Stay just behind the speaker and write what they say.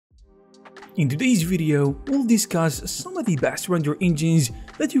In today's video, we'll discuss some of the best render engines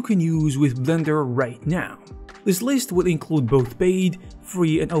that you can use with Blender right now. This list will include both paid,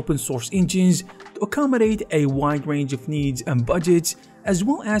 free and open source engines to accommodate a wide range of needs and budgets, as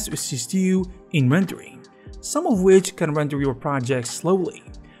well as assist you in rendering, some of which can render your projects slowly,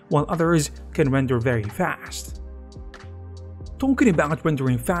 while others can render very fast. Talking about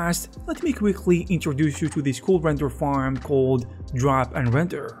rendering fast, let me quickly introduce you to this cool render farm called Drop and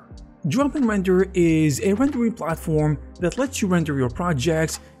Render. Drop and Render is a rendering platform that lets you render your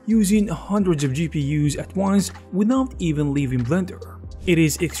projects using hundreds of GPUs at once without even leaving Blender. It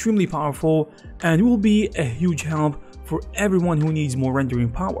is extremely powerful and will be a huge help for everyone who needs more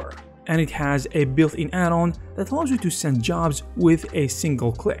rendering power, and it has a built-in add-on that allows you to send jobs with a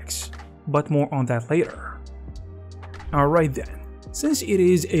single click, but more on that later. Alright then, since it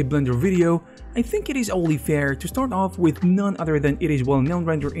is a Blender video, I think it is only fair to start off with none other than its well-known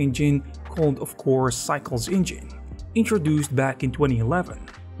render engine called, of course, Cycles Engine, introduced back in 2011.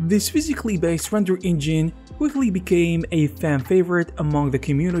 This physically based render engine quickly became a fan favorite among the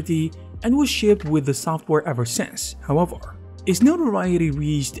community and was shipped with the software ever since. However, its notoriety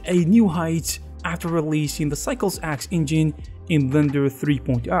reached a new height after releasing the Cycles X engine in Blender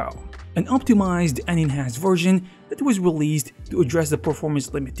 3.0, an optimized and enhanced version that was released to address the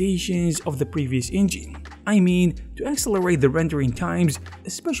performance limitations of the previous engine. I mean, to accelerate the rendering times,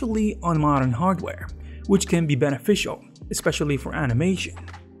 especially on modern hardware, which can be beneficial, especially for animation.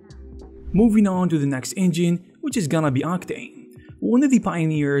 Moving on to the next engine, which is gonna be Octane, one of the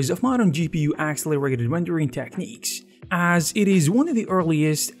pioneers of modern GPU accelerated rendering techniques, as it is one of the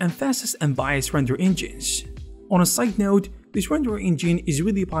earliest and fastest unbiased render engines. On a side note, this render engine is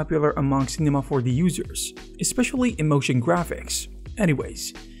really popular among Cinema 4D users, especially in motion graphics.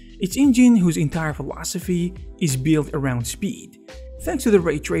 Anyways, its engine, whose entire philosophy is built around speed, thanks to the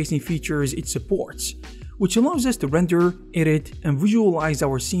ray tracing features it supports, which allows us to render, edit, and visualize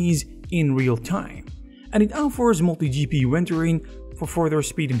our scenes in real time. And it offers multi-GPU rendering for further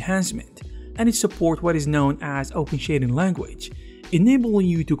speed enhancement, and it supports what is known as open shading language, enabling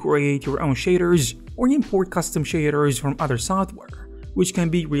you to create your own shaders or import custom shaders from other software, which can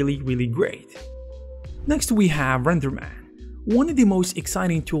be really great. Next we have Renderman, one of the most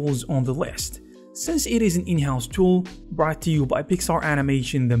exciting tools on the list, since it is an in-house tool brought to you by Pixar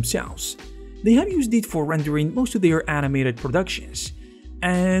Animation themselves. They have used it for rendering most of their animated productions,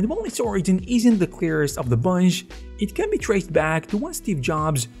 and while its origin isn't the clearest of the bunch, it can be traced back to when Steve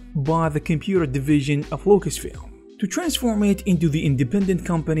Jobs bought the computer division of Lucasfilm to transform it into the independent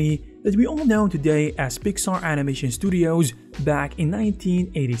company that we all know today as Pixar Animation Studios back in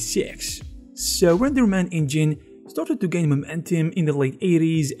 1986. So Renderman engine started to gain momentum in the late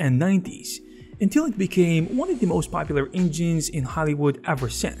 80s and 90s until it became one of the most popular engines in Hollywood ever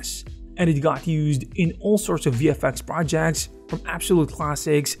since, and it got used in all sorts of VFX projects, from absolute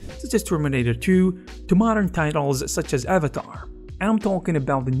classics such as Terminator 2 to modern titles such as Avatar, and I'm talking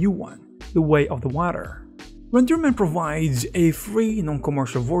about the new one, The Way of the Water. Renderman provides a free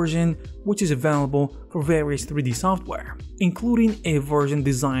non-commercial version which is available for various 3D software, including a version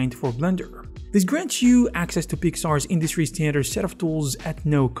designed for Blender. This grants you access to Pixar's industry standard set of tools at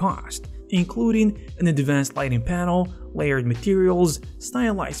no cost, including an advanced lighting panel, layered materials,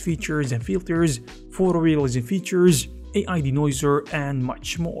 stylized features and filters, photorealism features, AI denoiser, and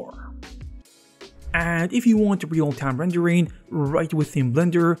much more. And if you want real-time rendering right within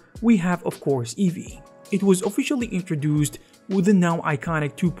Blender, we have of course EEVEE. It was officially introduced with the now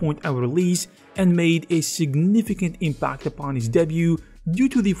iconic 2.0 release and made a significant impact upon its debut due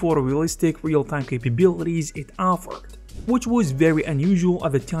to the photorealistic real-time capabilities it offered, which was very unusual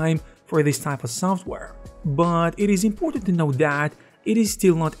at the time for this type of software. But it is important to note that it is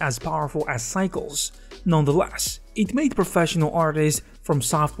still not as powerful as Cycles. Nonetheless, it made professional artists from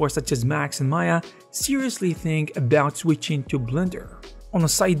software such as Max and Maya seriously think about switching to Blender. On a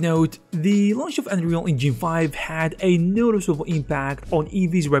side note, the launch of Unreal Engine 5 had a noticeable impact on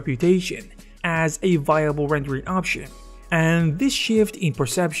EEVEE's reputation as a viable rendering option, and this shift in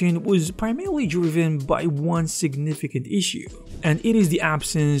perception was primarily driven by one significant issue, and it is the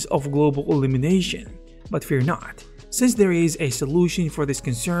absence of global illumination. But fear not, since there is a solution for this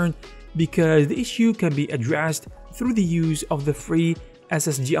concern, because the issue can be addressed through the use of the free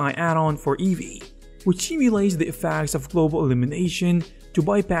SSGI add-on for EEVEE, which simulates the effects of global illumination to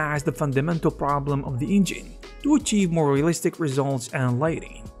bypass the fundamental problem of the engine to achieve more realistic results and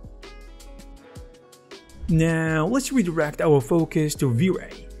lighting. Now let's redirect our focus to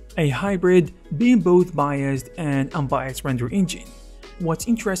Vray, a hybrid being both biased and unbiased render engine. What's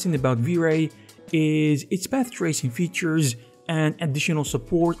interesting about Vray is its path tracing features and additional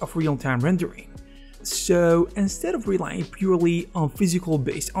support of real-time rendering. So instead of relying purely on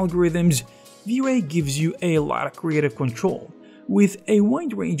physical-based algorithms, Vray gives you a lot of creative control with a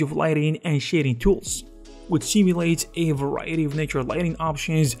wide range of lighting and shading tools, which simulates a variety of nature lighting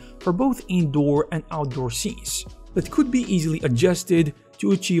options for both indoor and outdoor scenes that could be easily adjusted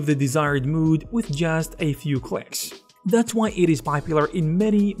to achieve the desired mood with just a few clicks. That's why it is popular in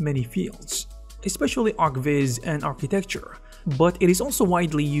many fields, especially ArchViz and architecture, but it is also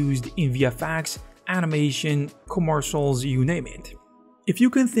widely used in VFX, animation, commercials, you name it. If you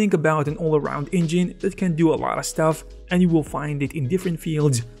can think about an all-around engine that can do a lot of stuff and you will find it in different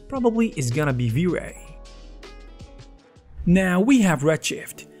fields, probably is gonna be Vray. Now we have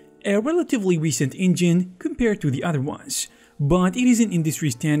Redshift, a relatively recent engine compared to the other ones, but it is an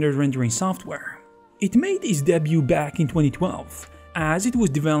industry-standard rendering software. It made its debut back in 2012, as it was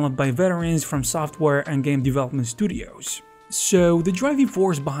developed by veterans from software and game development studios. So the driving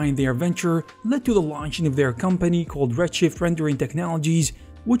force behind their venture led to the launching of their company called Redshift Rendering Technologies,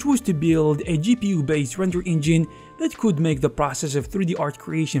 which was to build a GPU-based render engine that could make the process of 3D art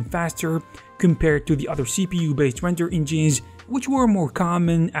creation faster compared to the other CPU-based render engines, which were more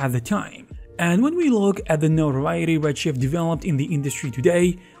common at the time. And when we look at the notoriety Redshift developed in the industry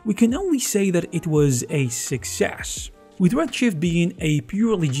today, we can only say that it was a success. With Redshift being a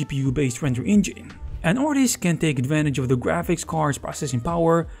purely GPU-based render engine, an artist can take advantage of the graphics card's processing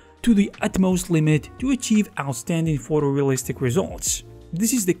power to the utmost limit to achieve outstanding photorealistic results.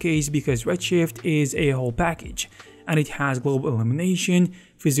 This is the case because Redshift is a whole package, and it has global illumination,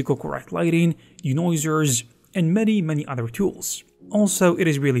 physical correct lighting, denoisers, and many other tools. Also, it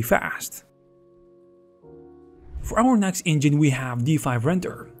is really fast. For our next engine, we have D5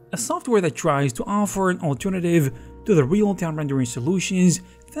 Render, a software that tries to offer an alternative to the real-time rendering solutions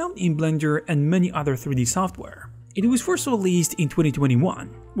found in Blender and many other 3D software. It was first released in 2021,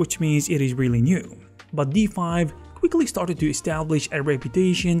 which means it is really new, but D5 quickly started to establish a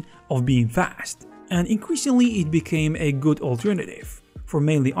reputation of being fast, and increasingly it became a good alternative for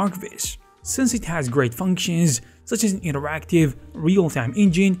mainly ArchViz, since it has great functions such as an interactive, real-time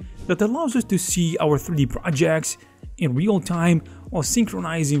engine that allows us to see our 3D projects in real time while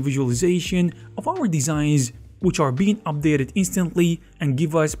synchronizing visualization of our designs, which are being updated instantly and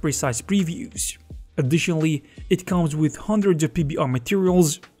give us precise previews. Additionally, it comes with hundreds of PBR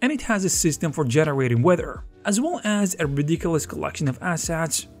materials, and it has a system for generating weather, as well as a ridiculous collection of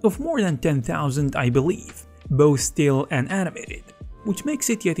assets of more than 10,000, I believe, both still and animated, which makes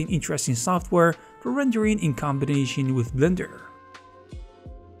it yet an interesting software for rendering in combination with Blender.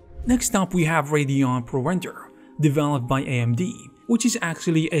 Next up, we have Radeon ProRender, developed by AMD, which is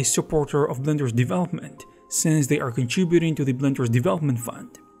actually a supporter of Blender's development, since they are contributing to the Blender's development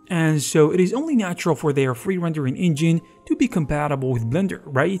fund. And so it is only natural for their free rendering engine to be compatible with Blender,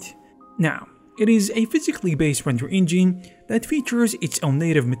 right? Now, it is a physically based render engine that features its own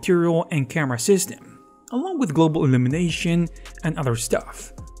native material and camera system, along with global illumination and other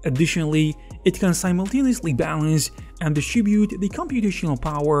stuff. Additionally, it can simultaneously balance and distribute the computational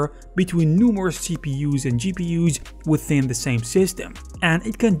power between numerous CPUs and GPUs within the same system, and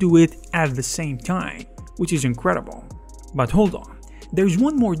it can do it at the same time, which is incredible. But hold on, there's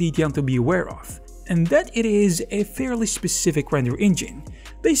one more detail to be aware of, and that it is a fairly specific render engine,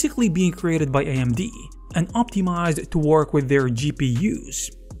 basically being created by AMD and optimized to work with their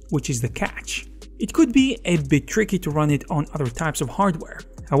GPUs, which is the catch. It could be a bit tricky to run it on other types of hardware.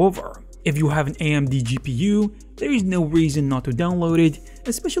 However, if you have an AMD GPU, there is no reason not to download it,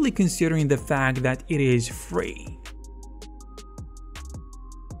 especially considering the fact that it is free.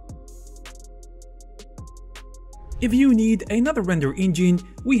 If you need another render engine,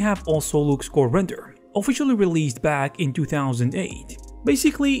 we have also Luxcore Render, officially released back in 2008.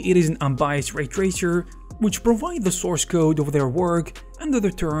 Basically, it is an unbiased ray tracer which provides the source code of their work under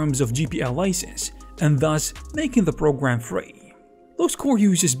the terms of GPL license, and thus making the program free. Luxcore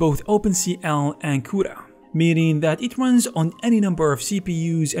uses both OpenCL and CUDA, meaning that it runs on any number of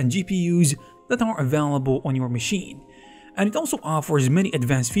CPUs and GPUs that are available on your machine, and it also offers many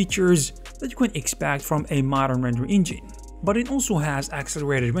advanced features that you can expect from a modern render engine. But it also has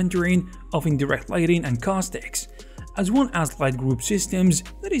accelerated rendering of indirect lighting and caustics, as well as light group systems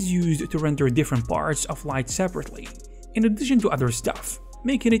that is used to render different parts of light separately, in addition to other stuff,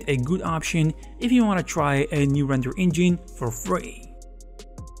 making it a good option if you want to try a new render engine for free.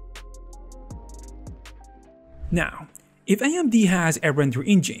 Now, if AMD has a render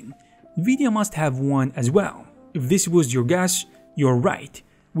engine, Nvidia must have one as well. If this was your guess, you're right.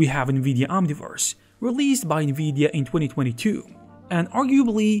 We have Nvidia Omniverse, released by Nvidia in 2022, and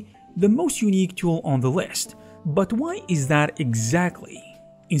arguably the most unique tool on the list, But why is that exactly?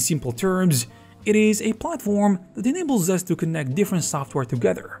 In simple terms, it is a platform that enables us to connect different software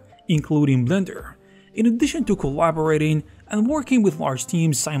together, including Blender, in addition to collaborating and working with large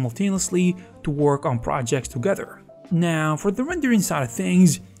teams simultaneously to work on projects together. Now, for the rendering side of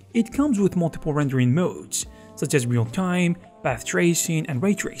things, it comes with multiple rendering modes, such as real-time, path tracing, and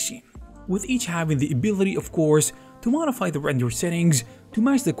ray tracing, with each having the ability, of course, to modify the render settings to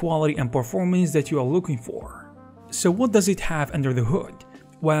match the quality and performance that you are looking for. So what does it have under the hood?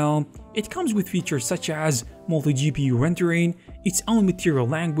 Well, it comes with features such as multi-GPU rendering, its own material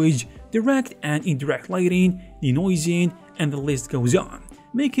language, direct and indirect lighting, denoising, and the list goes on,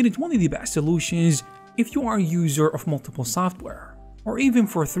 making it one of the best solutions if you are a user of multiple software, or even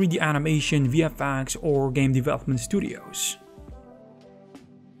for 3D animation, VFX, or game development studios.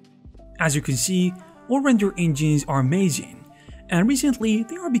 As you can see, all render engines are amazing, and recently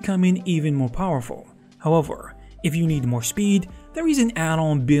they are becoming even more powerful. However, if you need more speed, there is an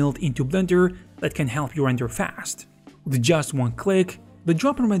add-on built into Blender that can help you render fast. With just one click, the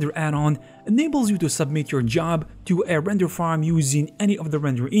Drop and Render add-on enables you to submit your job to a render farm using any of the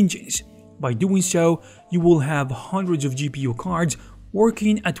render engines. By doing so, you will have hundreds of GPU cards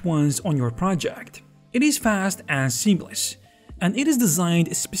working at once on your project. It is fast and seamless, and it is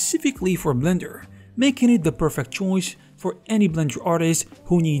designed specifically for Blender, making it the perfect choice for any Blender artist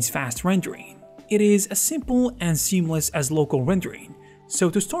who needs fast rendering. It is as simple and seamless as local rendering, so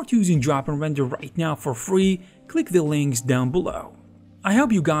to start using Drop and Render right now for free, click the links down below. I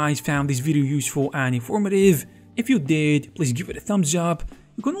hope you guys found this video useful and informative. If you did, please give it a thumbs up.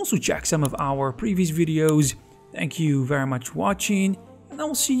 You can also check some of our previous videos. Thank you very much for watching, and I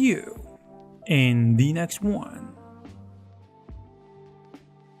will see you in the next one.